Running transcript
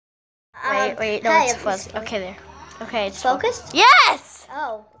Wait, no, it's fuzzy. Okay, there. Okay, it's focused. Yes!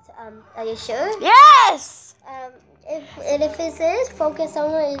 Oh, are you sure? Yes! If it is focused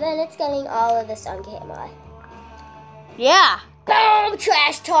somewhere, then it's getting all of this on camera. Yeah. Boom!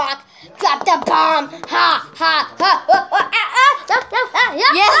 Trash talk! Drop the bomb! Ha! Ha! Ha!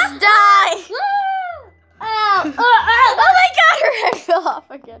 Yes, die! Oh! Oh my god, her head fell off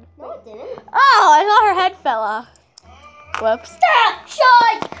again. No, it didn't. Oh, I thought her head fell off. Whoops. Stop!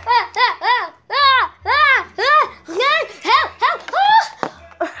 Shine!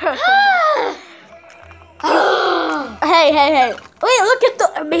 Help! Hey. Wait, look at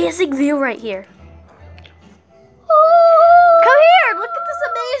the amazing view right here. Come here. Look at this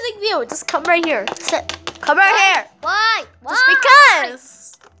amazing view. Just come right here. Come right here. Why? Just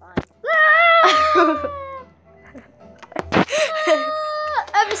because.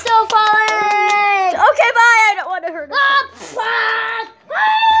 I'm still falling. Okay, bye. I don't want to hurt her.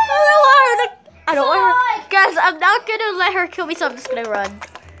 I don't want her. Guys, I'm not going to let her kill me, so I'm just going to run.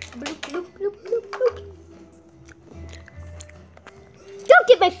 Bloop, bloop, bloop, bloop, bloop. Don't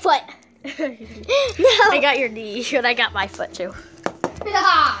get my foot. No. I got your knee, and I got my foot too. Okay,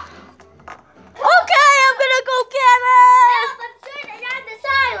 Yeah. I'm gonna go get Help, I'm stranded on this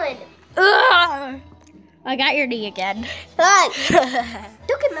island. it. Ugh. I got your knee again. Look.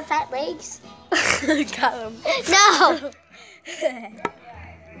 Look at my fat legs. Got him. No.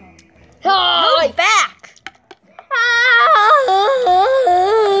 Move back.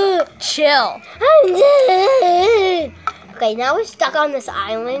 Chill. I'm dead. Okay, now we're stuck on this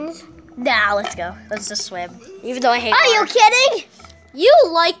island. Nah, let's go. Let's just swim. Even though I hate Are you water. kidding? You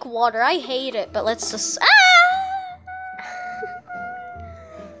like water. I hate it, but let's just...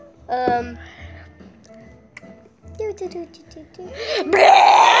 Her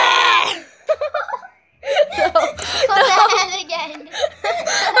head again.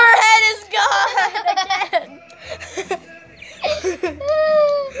 Her head is gone again.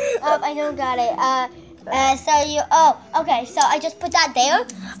 Oh, I don't got it. Okay, so I just put that there.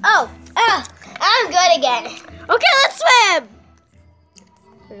 I'm good again. Okay, let's swim.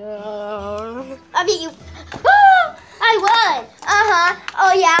 I mean, you. I won.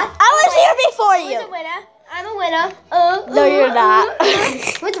 Oh yeah. I was here before Who's you. a winner? I'm a winner. No, you're not.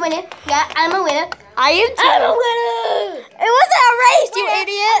 Who's a winner? Yeah, I'm a winner. I am too. I'm a winner. It wasn't a race, you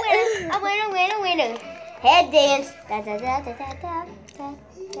idiot. A winner. Head dance. Da, da, da, da, da, da, da.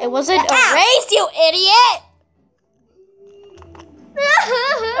 It wasn't a race, you idiot.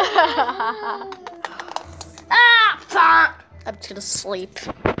 I'm just gonna sleep.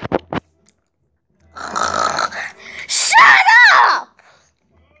 Shut up!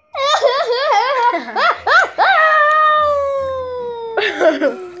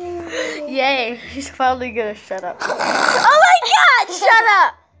 Yay, he's finally gonna shut up. Oh my god, shut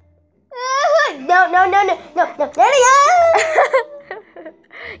up! No.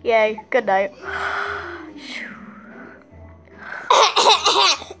 Yay, good night.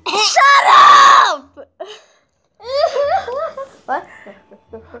 Shut up! What?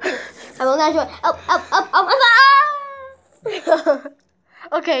 I will not do it.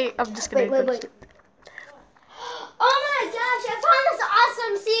 Okay, I'm just gonna Wait. go sleep. Oh my gosh, I found this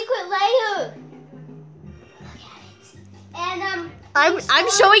awesome secret layer. And I'm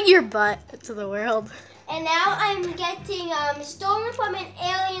showing your butt to the world. And now I'm getting stolen from an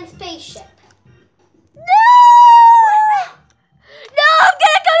alien spaceship. No! No, I'm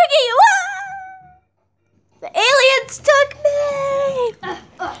gonna come and get you! Ah! The aliens took me!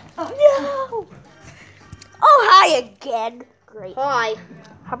 No! Oh, hi again. Great. Hi.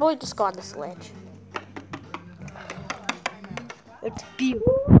 How about we just go on this ledge? It's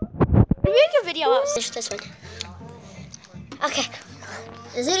beautiful. We make a video out of This one. Okay.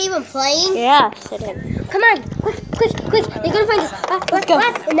 Is it even playing? Yeah, sit in. Come on, quick! They're gonna find us. Let's go.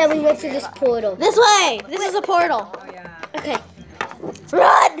 And then we go through this portal. This way! This is a portal. Okay.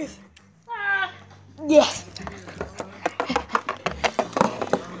 Run! Yes.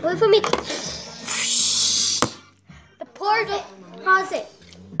 Wait for me. The portal. Pause it.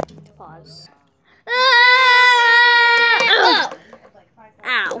 Pause. Oh.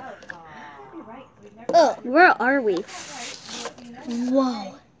 Ow. Oh. Where are we?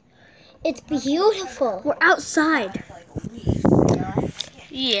 Whoa. It's beautiful. We're outside.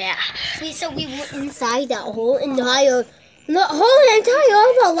 Yeah. Wait, so we were inside that whole entire of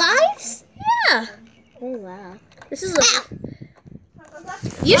our lives? Yeah. Oh wow. This is a...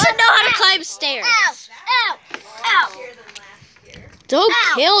 You should know how to climb stairs. Ow! Don't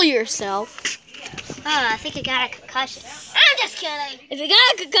kill yourself. Oh, I think I got a concussion. I'm just kidding. If you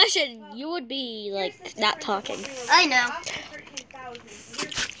got a concussion, you would be, like, not talking. I know.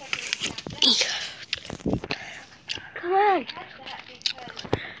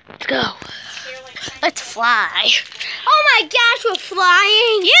 fly. Oh my gosh, we're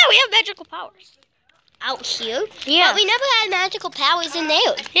flying. Yeah, we have magical powers. Out here? Yeah. But we never had magical powers in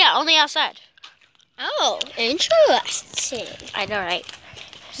there. Yeah, only outside. Oh, interesting. I know, right?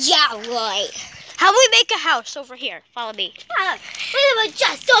 Yeah, right. How do we make a house over here? Follow me. We were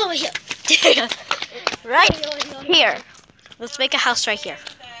just over here. Right here. Let's make a house right here.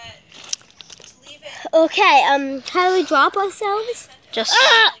 Okay, how do we drop ourselves? Just,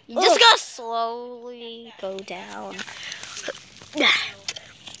 you just gotta slowly go down.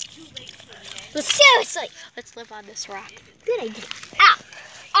 But seriously, Let's live on this rock. good idea. Ow!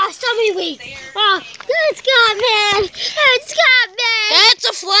 Oh, so many weeds. Oh, it's got me. It's got me. That's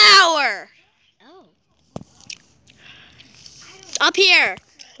a flower. Oh. Up here.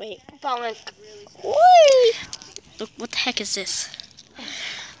 Wait. Falling. Look, what the heck is this?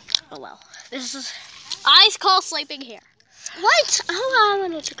 Oh well. This is I call sleeping here. What? Oh, I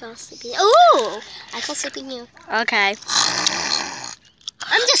wanted to go sleeping. Oh, I call sleeping here. Okay.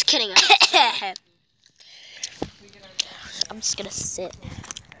 I'm just kidding. I'm just gonna sit.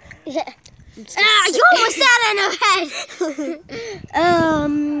 Yeah. You almost sat on her head.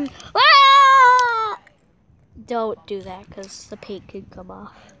 Ah! Don't do that because the paint could come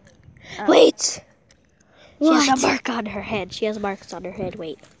off. Wait. She has a mark on her head. She has marks on her head.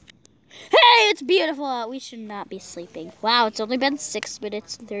 Wait. Hey, it's beautiful out. We should not be sleeping. Wow, it's only been 6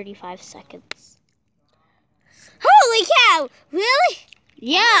 minutes and 35 seconds. Holy cow! Really?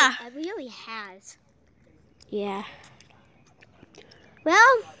 Yeah. It really has. Yeah.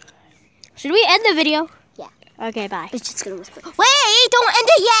 Well, should we end the video? Yeah. Okay, bye. It's just gonna whisper. Wait! Don't end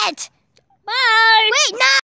it yet! Bye. Wait, no!